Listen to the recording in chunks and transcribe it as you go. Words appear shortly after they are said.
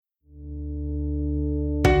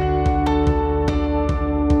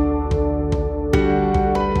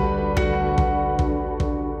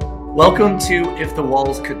Welcome to If the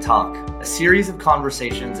Walls Could Talk, a series of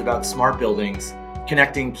conversations about smart buildings,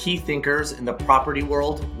 connecting key thinkers in the property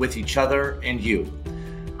world with each other and you.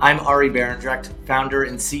 I'm Ari Berendrecht, founder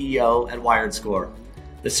and CEO at WiredScore,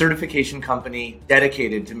 the certification company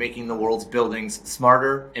dedicated to making the world's buildings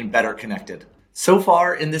smarter and better connected. So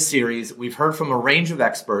far in this series, we've heard from a range of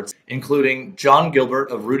experts, including John Gilbert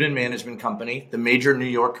of Rudin Management Company, the major New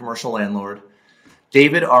York commercial landlord,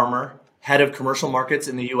 David Armour, head of commercial markets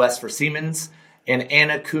in the U.S. for Siemens, and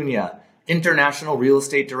Anna Cunha, international real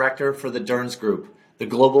estate director for the Derns Group, the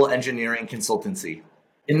global engineering consultancy.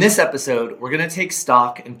 In this episode, we're going to take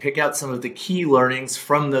stock and pick out some of the key learnings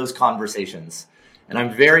from those conversations. And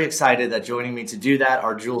I'm very excited that joining me to do that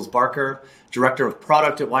are Jules Barker, director of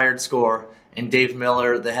product at WiredScore, and Dave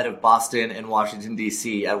Miller, the head of Boston and Washington,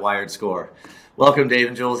 D.C. at WiredScore. Welcome, Dave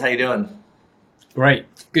and Jules. How you doing? Great.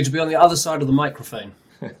 Good to be on the other side of the microphone.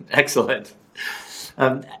 Excellent.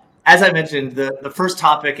 As I mentioned, the first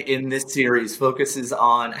topic in this series focuses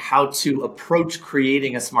on how to approach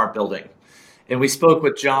creating a smart building. And we spoke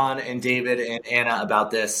with John and David and Anna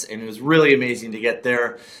about this, and it was really amazing to get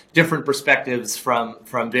their different perspectives from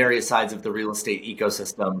various sides of the real estate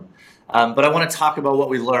ecosystem. But I want to talk about what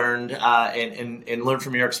we learned and learn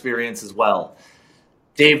from your experience as well.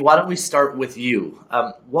 Dave, why don't we start with you?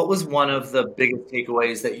 What was one of the biggest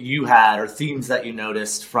takeaways that you had or themes that you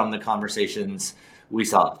noticed from the conversations we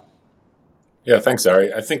saw? Yeah, thanks,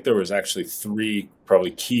 Ari. I think there was actually three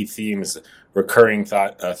probably key themes, recurring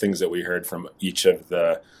things that we heard from each of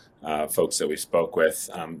the folks that we spoke with.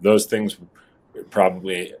 Those things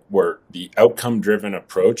probably were the outcome-driven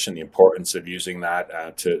approach and the importance of using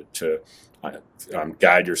that to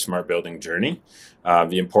guide your smart building journey.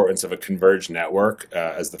 The importance of a converged network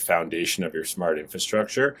as the foundation of your smart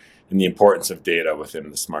infrastructure, and the importance of data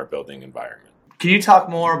within the smart building environment. Can you talk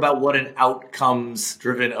more about what an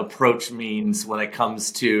outcomes-driven approach means when it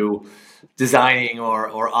comes to designing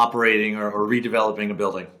or operating or redeveloping a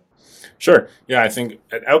building? Sure. Yeah, I think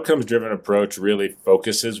an outcomes-driven approach really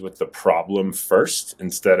focuses with the problem first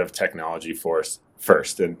instead of technology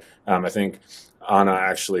first. And I think Anna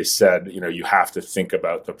actually said, you have to think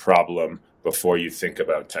about the problem before you think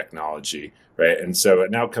about technology, right? And so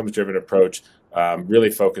an outcomes-driven approach really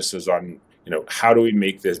focuses on, how do we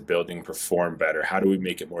make this building perform better? How do we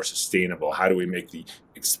make it more sustainable? How do we make the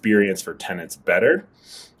experience for tenants better?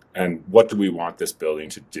 And what do we want this building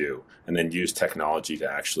to do? And then use technology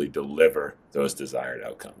to actually deliver those desired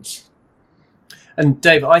outcomes. And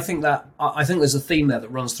Dave, I think there's a theme there that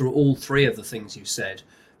runs through all three of the things you said.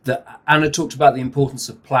 That Anna talked about the importance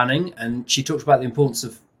of planning, and she talked about the importance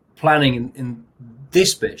of planning in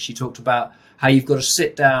this bit. She talked about how you've got to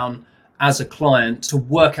sit down as a client to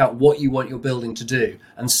work out what you want your building to do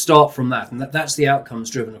and start from that. And that's the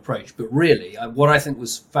outcomes-driven approach. But really, what I think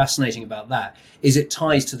was fascinating about that is it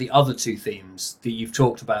ties to the other two themes that you've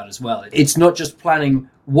talked about as well. It's not just planning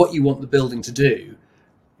what you want the building to do.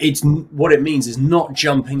 It's what it means is not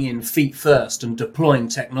jumping in feet first and deploying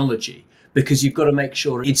technology, because you've got to make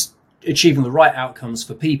sure it's achieving the right outcomes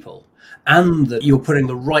for people and that you're putting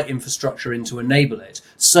the right infrastructure in to enable it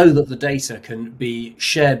so that the data can be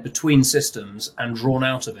shared between systems and drawn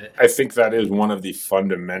out of it. I think that is one of the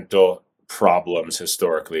fundamental problems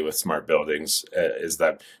historically with smart buildings is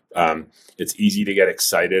that it's easy to get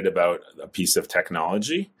excited about a piece of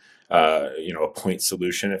technology, a point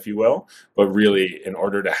solution, if you will. But really, in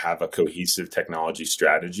order to have a cohesive technology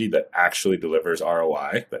strategy that actually delivers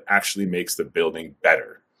ROI, that actually makes the building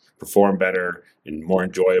better, perform better, and more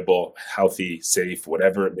enjoyable, healthy, safe,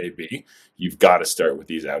 whatever it may be, you've got to start with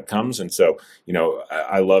these outcomes. And so,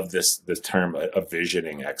 I love this term, a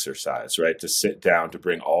visioning exercise, right? To sit down, to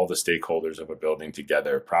bring all the stakeholders of a building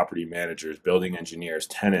together, property managers, building engineers,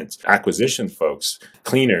 tenants, acquisition folks,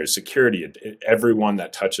 cleaners, security, everyone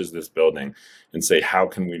that touches this building, and say, how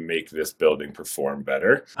can we make this building perform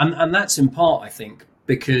better? And that's in part, I think,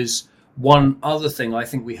 because one other thing I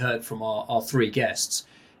think we heard from our three guests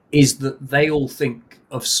is that they all think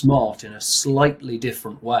of smart in a slightly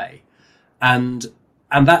different way. And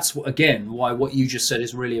that's, again, why what you just said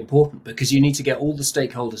is really important, because you need to get all the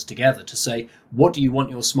stakeholders together to say, what do you want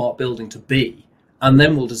your smart building to be? And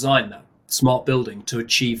then we'll design that smart building to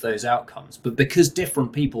achieve those outcomes. But because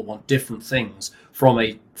different people want different things from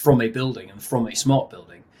a building and from a smart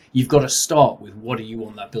building, you've got to start with what do you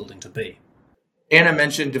want that building to be? Anna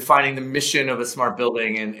mentioned defining the mission of a smart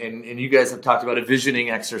building, and you guys have talked about a visioning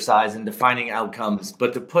exercise and defining outcomes.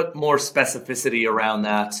 But to put more specificity around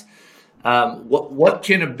that, what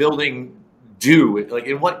can a building do? Like,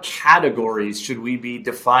 in what categories should we be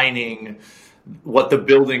defining what the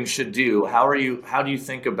building should do. How do you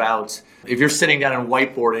think about, if you're sitting down and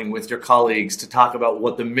whiteboarding with your colleagues to talk about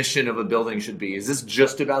what the mission of a building should be? Is this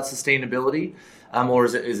just about sustainability, or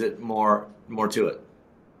is it more to it?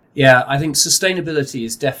 Yeah, I think sustainability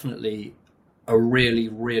is definitely a really,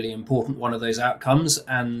 really important one of those outcomes.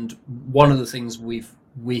 And one of the things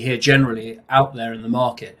we hear generally out there in the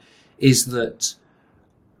market is that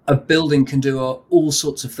a building can do all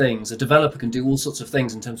sorts of things. A developer can do all sorts of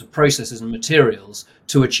things in terms of processes and materials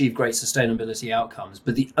to achieve great sustainability outcomes.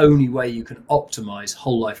 But the only way you can optimize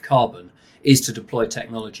whole life carbon is to deploy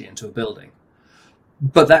technology into a building.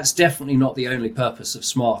 But that's definitely not the only purpose of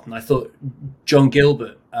SMART. And I thought John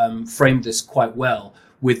Gilbert framed this quite well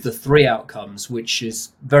with the 3 outcomes, which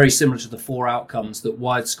is very similar to the 4 outcomes that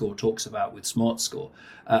WiredScore talks about with SmartScore.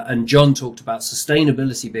 And John talked about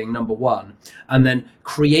sustainability being number 1, and then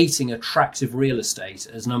creating attractive real estate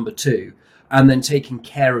as number 2, and then taking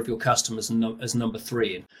care of your customers as number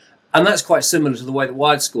 3. And that's quite similar to the way that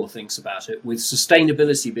WiredScore thinks about it, with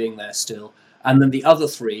sustainability being there still, and then the other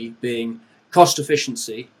 3 being cost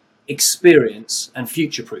efficiency, experience, and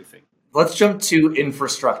future-proofing. Let's jump to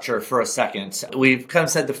infrastructure for a second. We've kind of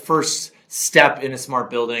said the first step in a smart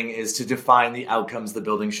building is to define the outcomes the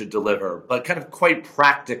building should deliver. But kind of quite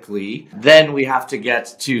practically, then we have to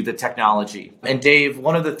get to the technology. And Dave,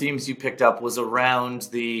 one of the themes you picked up was around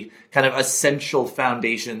the kind of essential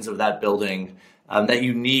foundations of that building that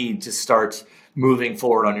you need to start moving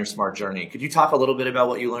forward on your smart journey. Could you talk a little bit about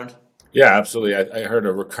what you learned? Yeah, absolutely. I heard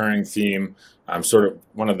a recurring theme. Sort of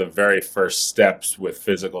one of the very first steps with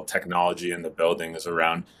physical technology in the building is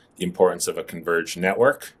around the importance of a converged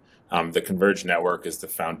network. The converged network is the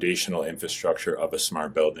foundational infrastructure of a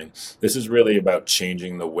smart building. This is really about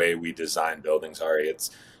changing the way we design buildings, Ari.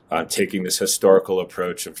 It's taking this historical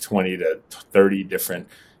approach of 20 to 30 different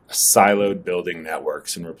siloed building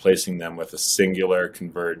networks and replacing them with a singular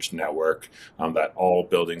converged network that all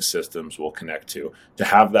building systems will connect to. To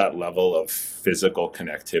have that level of physical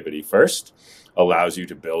connectivity first allows you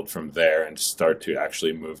to build from there and start to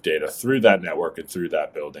actually move data through that network and through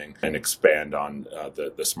that building and expand on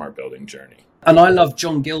the smart building journey. And I love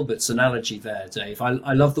John Gilbert's analogy there, Dave.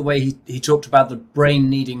 I love the way he talked about the brain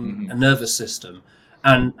needing a nervous system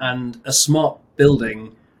and a smart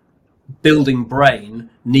building brain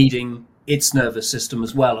needing its nervous system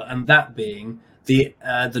as well, and that being the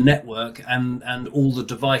network and all the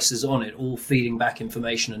devices on it, all feeding back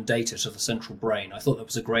information and data to the central brain. I thought that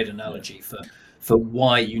was a great analogy for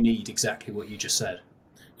why you need exactly what you just said.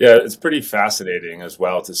 Yeah, it's pretty fascinating as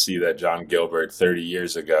well to see that John Gilbert 30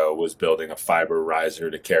 years ago was building a fiber riser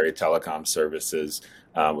to carry telecom services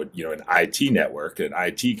with an IT network, an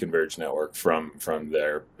IT converged network from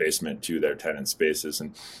their basement to their tenant spaces.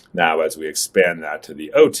 And now as we expand that to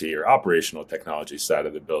the OT or operational technology side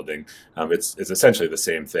of the building, it's essentially the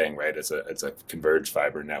same thing, right? It's a converged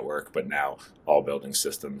fiber network, but now all building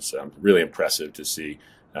systems. Really impressive to see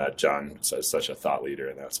John as such a thought leader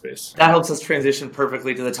in that space. That helps us transition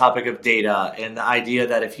perfectly to the topic of data and the idea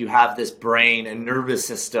that if you have this brain and nervous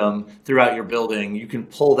system throughout your building, you can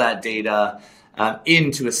pull that data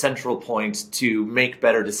into a central point to make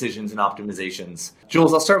better decisions and optimizations.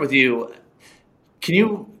 Jules, I'll start with you. Can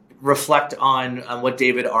you reflect on what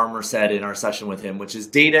David Armour said in our session with him, which is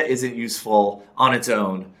data isn't useful on its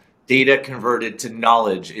own. Data converted to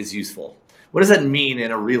knowledge is useful. What does that mean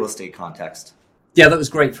in a real estate context? Yeah, that was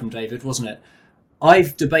great from David, wasn't it?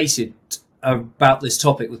 I've debated about this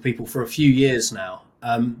topic with people for a few years now.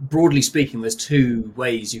 Broadly speaking, there's 2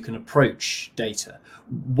 ways you can approach data.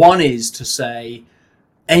 One is to say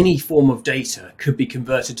any form of data could be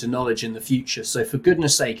converted to knowledge in the future. So for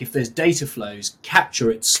goodness sake, if there's data flows,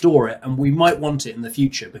 capture it, store it, and we might want it in the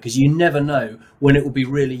future because you never know when it will be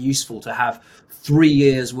really useful to have 3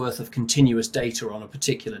 years worth of continuous data on a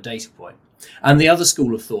particular data point. And the other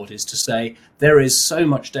school of thought is to say there is so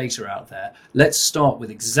much data out there. Let's start with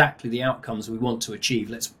exactly the outcomes we want to achieve.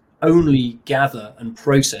 Let's only gather and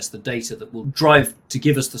process the data that will drive to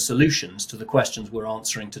give us the solutions to the questions we're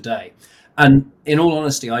answering today. And in all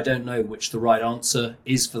honesty, I don't know which the right answer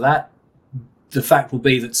is for that. The fact will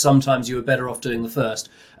be that sometimes you are better off doing the first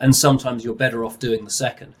and sometimes you're better off doing the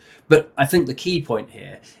second. But I think the key point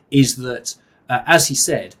here is that, as he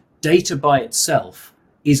said, data by itself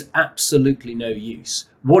is absolutely no use.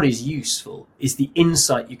 What is useful is the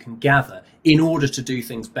insight you can gather in order to do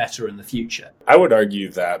things better in the future. I would argue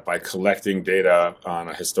that by collecting data on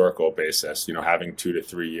a historical basis, having 2 to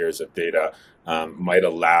 3 years of data might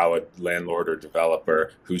allow a landlord or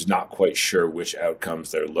developer who's not quite sure which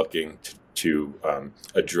outcomes they're looking to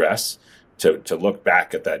address to look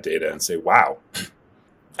back at that data and say, wow,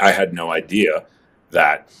 I had no idea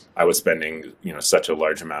that I was spending, such a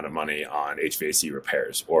large amount of money on HVAC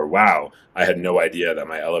repairs, or wow, I had no idea that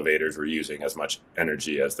my elevators were using as much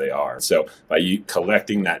energy as they are. So by you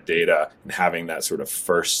collecting that data and having that sort of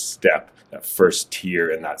first step, that first tier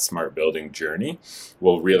in that smart building journey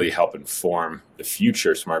will really help inform the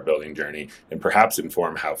future smart building journey and perhaps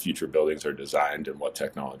inform how future buildings are designed and what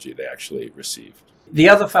technology they actually receive. The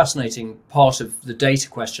other fascinating part of the data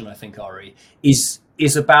question, I think, Ari, is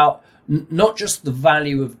about not just the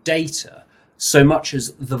value of data so much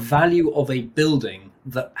as the value of a building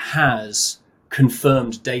that has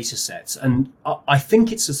confirmed data sets. And I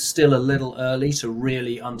think it's still a little early to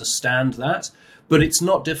really understand that, but it's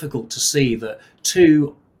not difficult to see that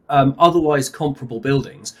two otherwise comparable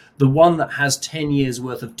buildings, the one that has 10 years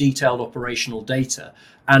worth of detailed operational data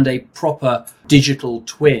and a proper digital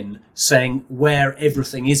twin saying where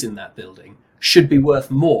everything is in that building, should be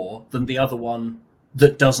worth more than the other one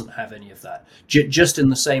that doesn't have any of that. Just in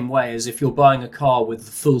the same way as if you're buying a car with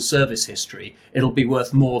the full service history, it'll be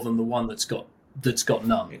worth more than the one that's got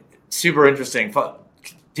none. Super interesting.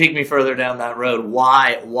 Take me further down that road.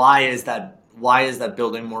 Why is that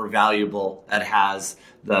building more valuable that has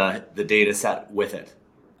the data set with it?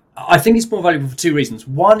 I think it's more valuable for two reasons.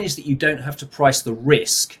 One is that you don't have to price the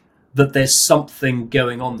risk that there's something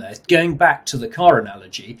going on there. Going back to the car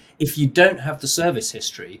analogy, if you don't have the service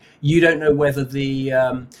history, you don't know whether the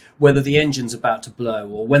engine's about to blow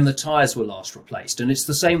or when the tires were last replaced. And it's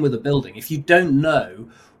the same with a building. If you don't know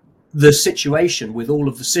the situation with all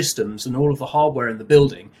of the systems and all of the hardware in the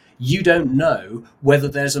building, you don't know whether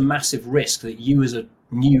there's a massive risk that you as a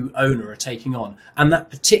new owner are taking on. And that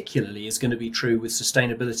particularly is going to be true with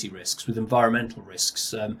sustainability risks, with environmental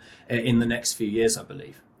risks in the next few years, I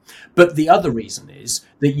believe. But the other reason is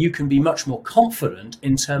that you can be much more confident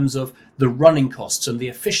in terms of the running costs and the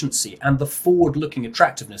efficiency and the forward-looking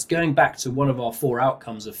attractiveness. Going back to one of our 4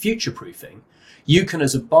 outcomes of future-proofing, you can,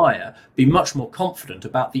 as a buyer, be much more confident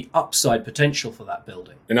about the upside potential for that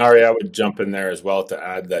building. And Ari, I would jump in there as well to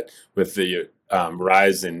add that with the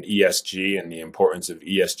rise in ESG and the importance of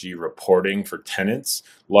ESG reporting for tenants,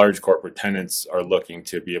 large corporate tenants are looking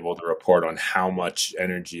to be able to report on how much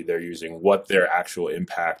energy they're using, what their actual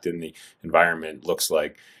impact in the environment looks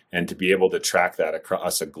like, and to be able to track that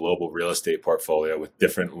across a global real estate portfolio with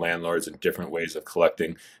different landlords and different ways of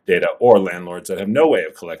collecting data, or landlords that have no way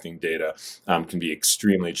of collecting data, can be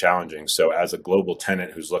extremely challenging. So as a global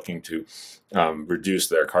tenant who's looking to reduce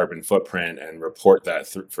their carbon footprint and report that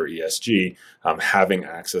for ESG, having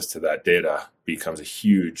access to that data becomes a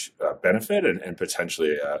huge benefit and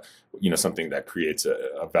potentially something that creates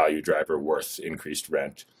a value driver worth increased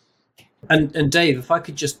rent. And Dave, if I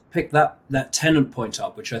could just pick that tenant point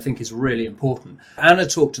up, which I think is really important. Anna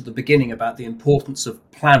talked at the beginning about the importance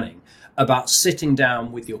of planning, about sitting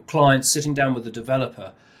down with your clients, sitting down with the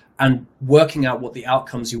developer and working out what the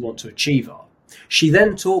outcomes you want to achieve are. She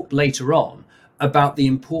then talked later on about the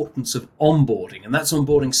importance of onboarding, and that's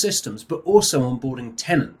onboarding systems, but also onboarding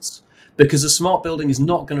tenants. Because a smart building is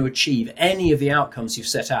not going to achieve any of the outcomes you've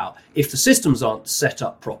set out if the systems aren't set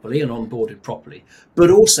up properly and onboarded properly,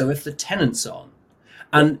 but also if the tenants aren't.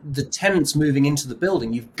 And the tenants moving into the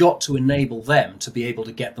building, you've got to enable them to be able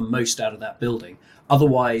to get the most out of that building.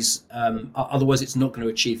 Otherwise, it's not going to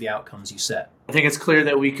achieve the outcomes you set. I think it's clear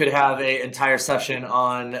that we could have an entire session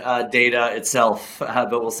on data itself, but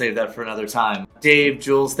we'll save that for another time. Dave,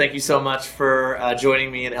 Jules, thank you so much for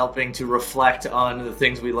joining me and helping to reflect on the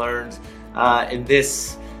things we learned in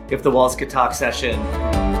this If the Walls Could Talk session.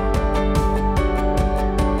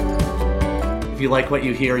 If you like what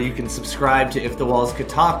you hear, you can subscribe to If the Walls Could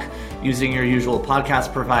Talk using your usual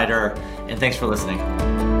podcast provider. And thanks for listening.